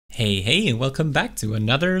Hey, and welcome back to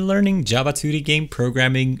another Learning Java 2D Game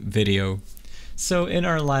Programming video. So in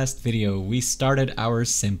our last video, we started our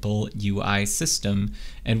simple UI system,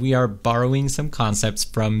 and we are borrowing some concepts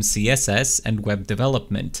from CSS and web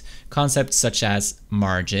development. Concepts such as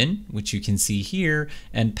margin, which you can see here,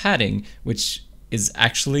 and padding, which is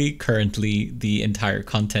actually currently the entire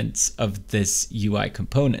contents of this UI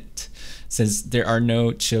component. Since there are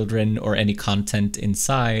no children or any content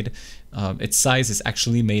inside, its size is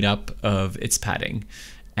actually made up of its padding,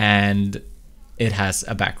 and it has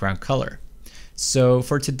a background color. So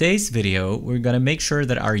for today's video, we're going to make sure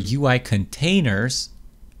that our UI containers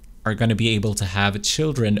are going to be able to have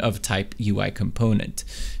children of type UI component,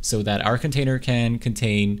 so that our container can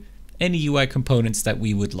contain any UI components that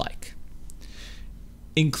we would like,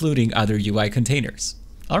 including other UI containers.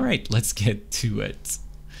 All right, let's get to it.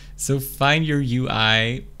 So find your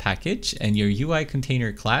UI package and your UI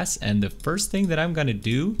container class, and the first thing that I'm going to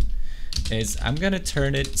do is I'm going to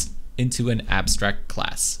turn it into an abstract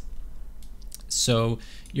class. So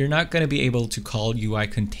you're not going to be able to call UI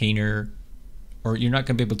container, or you're not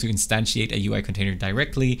going to be able to instantiate a UI container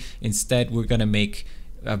directly. Instead, we're going to make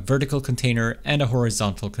a vertical container and a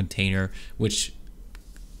horizontal container, which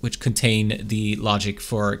contain the logic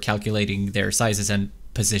for calculating their sizes and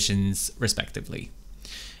positions respectively.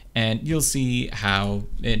 And you'll see how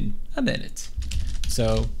in a minute.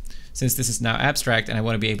 So since this is now abstract and I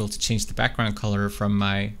want to be able to change the background color from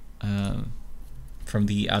my from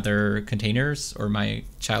the other containers or my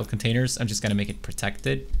child containers, I'm just going to make it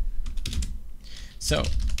protected. So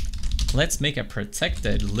let's make a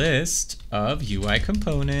protected list of UI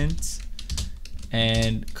components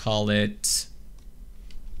and call it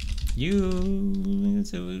do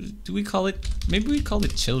we call it, maybe we call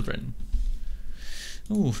it children.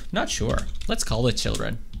 Ooh, not sure. Let's call it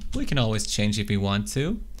children. We can always change if we want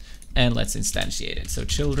to. And let's instantiate it. So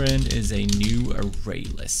children is a new array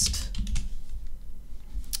list.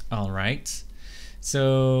 All right.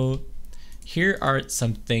 So here are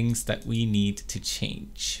some things that we need to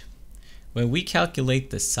change. When we calculate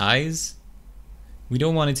the size, we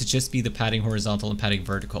don't want it to just be the padding horizontal and padding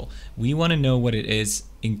vertical. We want to know what it is,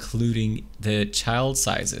 including the child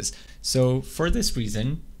sizes. So for this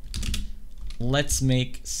reason, let's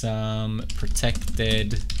make some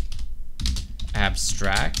protected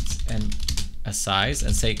abstract and a size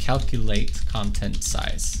and say calculate content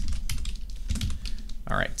size.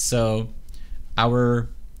 All right, so our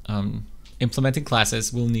implementing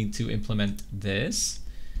classes will need to implement this.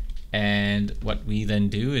 And what we then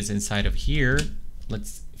do is inside of here,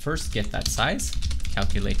 let's first get that size,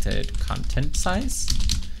 calculated content size,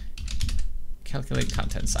 calculate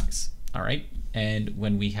content size. All right. And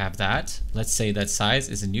when we have that, let's say that size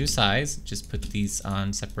is a new size, just put these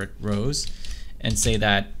on separate rows and say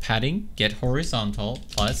that padding get horizontal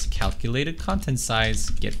plus calculated content size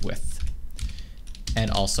get width. And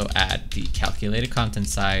also add the calculated content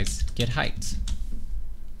size get height.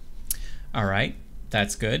 All right,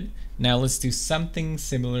 that's good. Now let's do something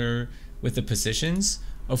similar with the positions.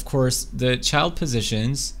 Of course, the child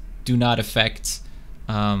positions do not affect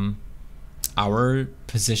our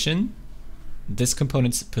position, this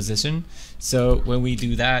component's position. So when we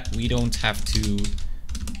do that, we don't have to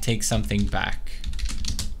take something back.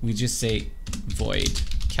 We just say void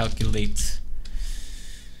calculate,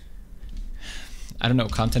 I don't know,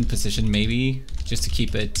 content position maybe, just to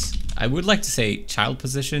keep it. I would like to say child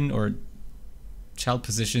position or child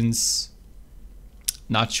positions,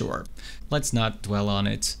 not sure. Let's not dwell on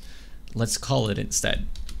it. Let's call it instead.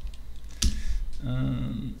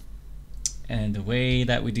 And the way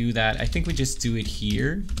that we do that, I think we just do it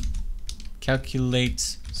here.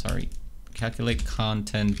 Calculate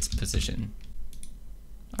content position.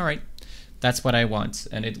 All right, that's what I want.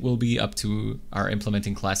 And it will be up to our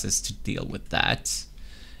implementing classes to deal with that.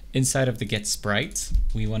 Inside of the get sprite,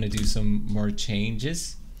 we want to do some more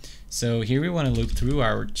changes. So here we want to loop through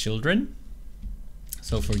our children.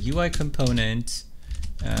 So for UI component,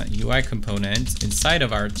 inside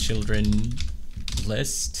of our children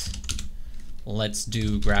list, let's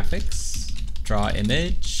do graphics, draw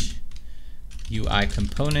image, UI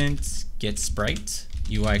components, get sprite,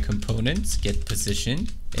 UI components, get position,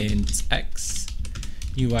 int x,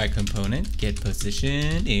 UI component, get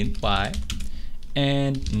position, int y,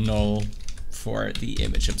 and null for the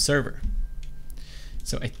image observer.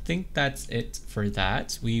 So I think that's it for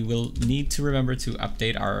that. We will need to remember to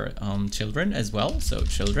update our children as well. So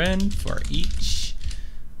children for each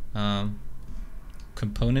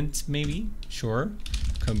component, maybe, sure.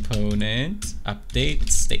 Component update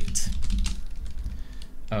state.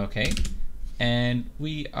 Okay, and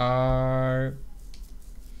we are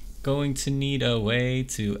going to need a way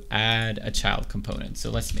to add a child component.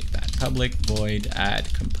 So let's make that public void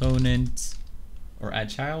add component, or add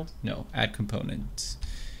child? No, add component,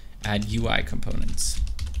 add UI components.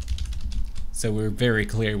 So we're very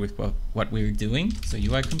clear with what we're doing. So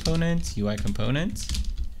UI component,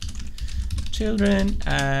 children,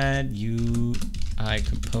 add UI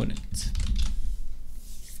component.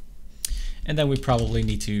 And then we probably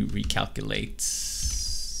need to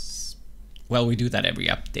recalculate. Well, we do that every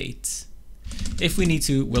update. If we need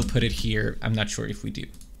to, we'll put it here. I'm not sure if we do.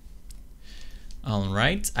 All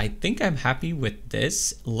right, I think I'm happy with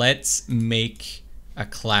this. Let's make a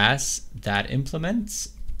class that implements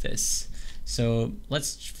this. So let's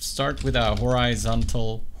start with a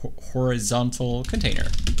horizontal container.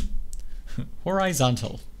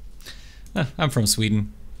 Horizontal. I'm from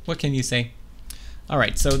Sweden. What can you say? All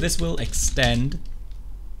right, so this will extend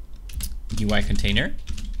UIContainer.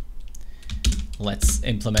 Let's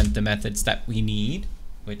implement the methods that we need,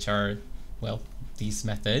 which are, well, these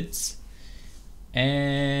methods.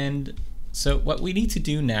 And so what we need to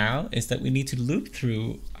do now is that we need to loop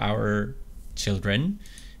through our children.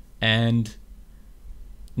 And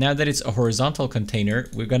now that it's a horizontal container,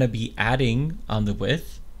 we're going to be adding on the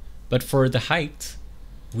width. But for the height,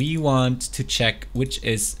 we want to check which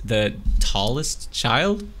is the tallest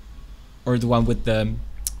child or the one with the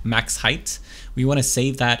max height. We want to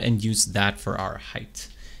save that and use that for our height.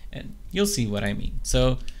 And you'll see what I mean.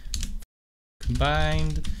 So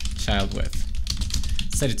combined child width,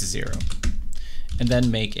 set it to 0. And then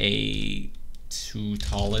make a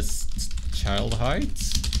tallest child height.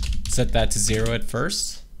 Set that to 0 at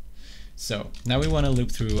first. So now we want to loop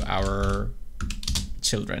through our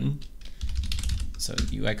children. So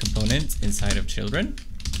UI component inside of children.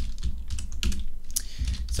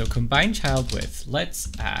 So combine child width. Let's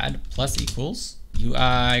add plus equals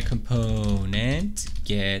UI component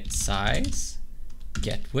get size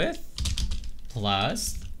get width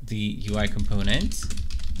plus the UI component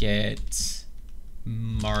get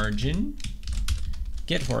margin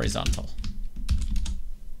get horizontal.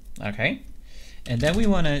 Okay, and then we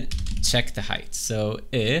want to check the height. So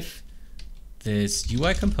if this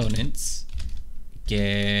UI components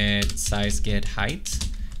get size get height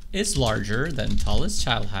is larger than tallest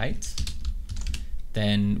child height,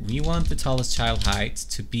 then we want the tallest child height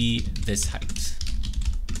to be this height.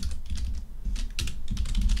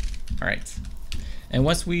 All right, and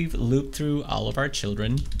once we've looped through all of our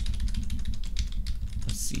children,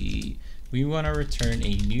 let's see, we want to return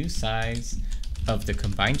a new size of the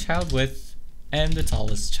combined child width and the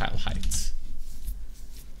tallest child height.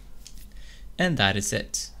 And that is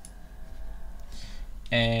it.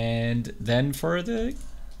 And then for the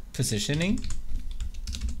positioning,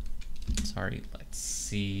 sorry, let's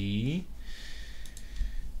see.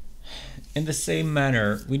 In the same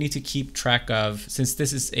manner, we need to keep track of, since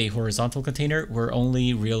this is a horizontal container, we're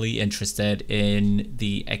only really interested in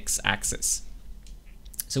the x-axis.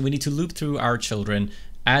 So we need to loop through our children,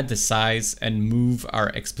 add the size, and move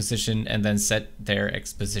our x position, and then set their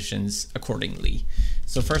x positions accordingly.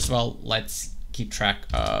 So first of all, let's keep track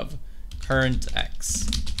of current x,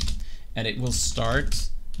 and it will start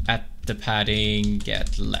at the padding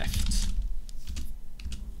get left.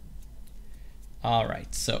 All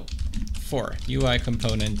right, so for UI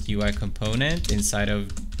component inside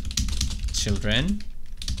of children,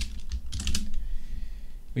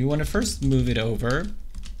 we want to first move it over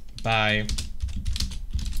by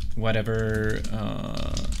whatever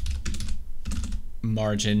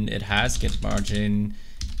margin it has. Get margin,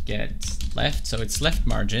 get left, so it's left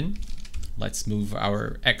margin. Let's move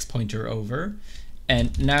our X pointer over,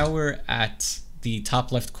 and now we're at the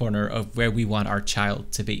top left corner of where we want our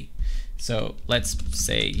child to be. So let's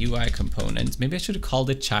say UI component, maybe I should have called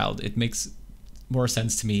it child. It makes more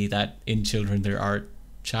sense to me that in children there are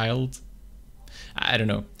child. I don't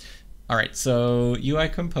know. All right, so UI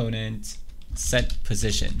component set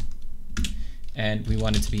position, and we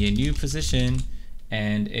want it to be a new position,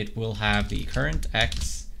 and it will have the current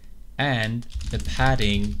X and the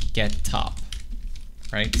padding get top,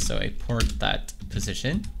 right? So I port that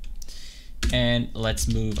position, and let's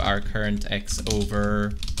move our current X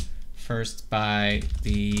over first by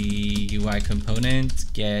the UI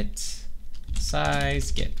component get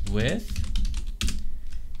size, get width,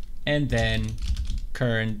 and then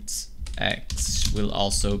current X will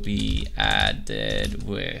also be added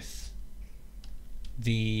with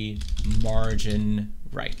the margin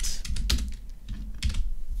right.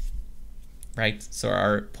 Right, so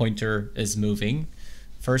our pointer is moving.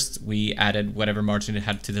 First, we added whatever margin it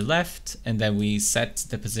had to the left, and then we set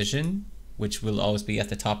the position, which will always be at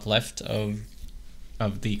the top left of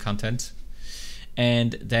the content.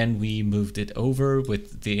 And then we moved it over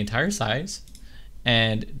with the entire size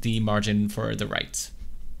and the margin for the right.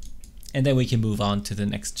 And then we can move on to the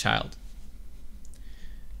next child.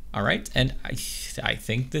 All right, and I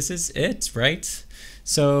think this is it, right?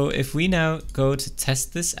 So if we now go to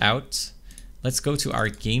test this out, let's go to our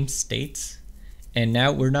game state. And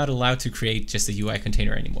now we're not allowed to create just a UI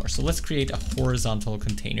container anymore. So let's create a horizontal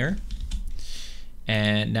container.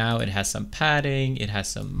 And now it has some padding, it has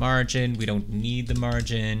some margin. We don't need the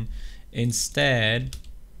margin. Instead,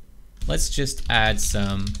 let's just add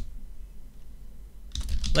some,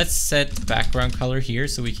 let's set background color here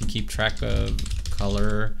so we can keep track of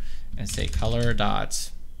color and say color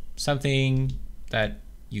dot something that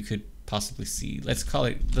you could possibly see. Let's call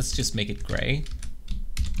it, let's just make it gray.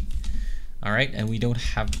 All right, and we don't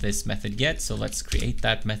have this method yet, so let's create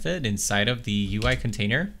that method inside of the UI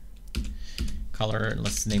container. Color,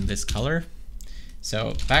 let's name this color.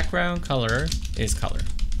 So background color is color.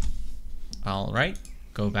 All right,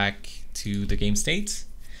 go back to the game state.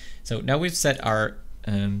 So now we've set our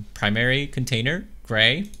primary container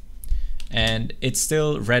gray, and it's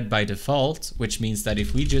still red by default, which means that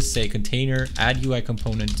if we just say container, add UI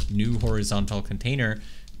component, new horizontal container,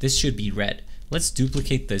 this should be red. Let's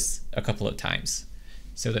duplicate this a couple of times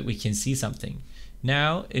so that we can see something.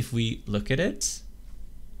 Now, if we look at it,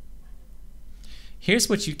 here's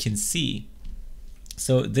what you can see.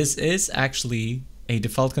 So this is actually a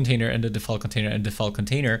default container and a default container and default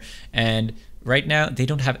container. And right now they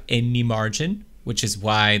don't have any margin, which is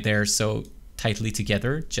why they're so tightly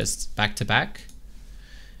together, just back to back.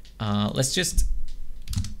 Let's just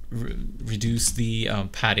reduce the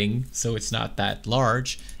padding so it's not that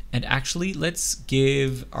large. And actually, let's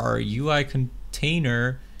give our UI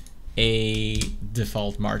container a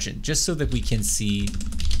default margin, just so that we can see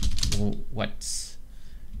what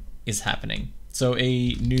is happening. So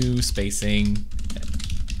a new spacing,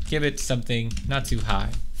 give it something not too high,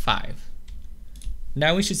 5.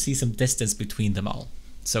 Now we should see some distance between them all.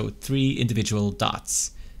 So 3 individual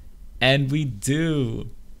dots. And we do.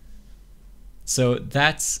 So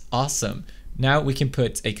that's awesome. Now we can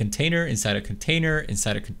put a container inside a container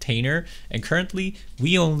inside a container. And currently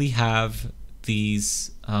we only have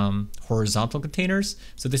these horizontal containers.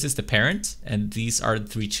 So this is the parent and these are the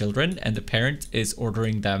 3 children, and the parent is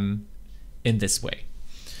ordering them in this way.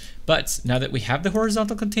 But now that we have the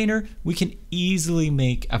horizontal container, we can easily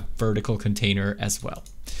make a vertical container as well.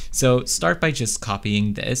 So start by just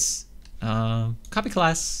copying this, copy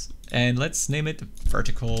class, and let's name it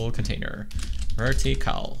VerticalContainer.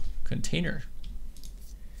 VerticalContainer.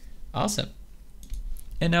 Awesome.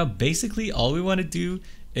 And now basically all we want to do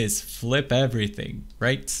is flip everything,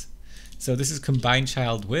 right? So this is combined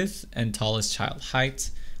child width and tallest child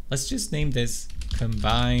height. Let's just name this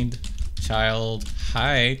combined child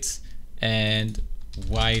height and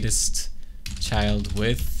widest child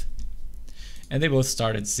width. And they both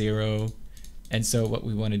start at 0. And so what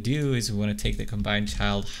we want to do is we want to take the combined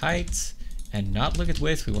child height and not look at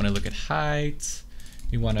width. We want to look at height.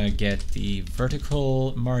 We want to get the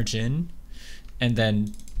vertical margin. And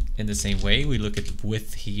then in the same way, we look at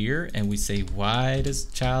width here and we say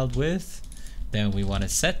widest child width. Then we want to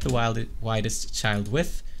set the widest child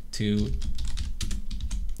width to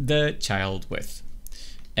the child width.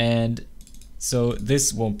 And so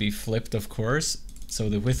this won't be flipped, of course. So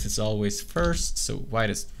the width is always first. So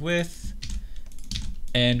widest width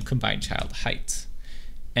and combined child height.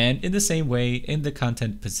 And in the same way, in the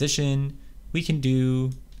content position, we can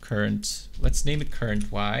do current, let's name it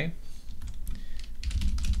current Y.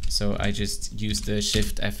 So I just use the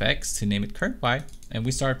Shift FX to name it current Y. And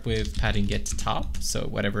we start with padding get top. So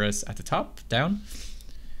whatever is at the top, down.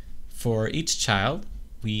 For each child,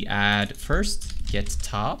 we add first get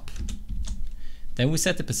top. Then we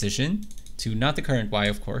set the position to not the current Y,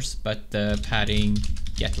 of course, but the padding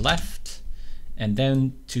get left, and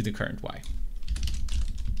then to the current Y.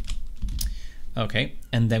 Okay,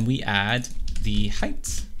 and then we add the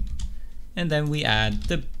height, and then we add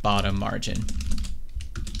the bottom margin.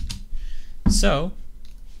 So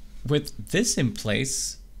with this in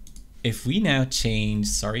place, if we now change,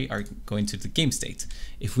 going to the game state.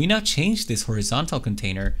 If we now change this horizontal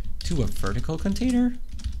container to a vertical container,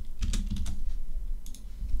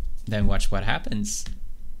 then watch what happens.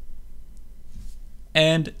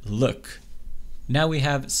 And look, now we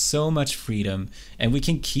have so much freedom and we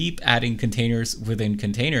can keep adding containers within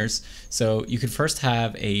containers. So you could first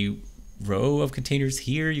have a row of containers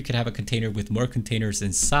here. You could have a container with more containers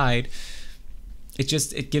inside.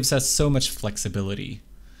 It gives us so much flexibility.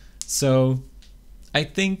 So I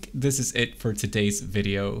think this is it for today's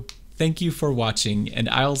video. Thank you for watching, and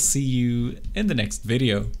I'll see you in the next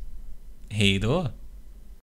video. Hej då!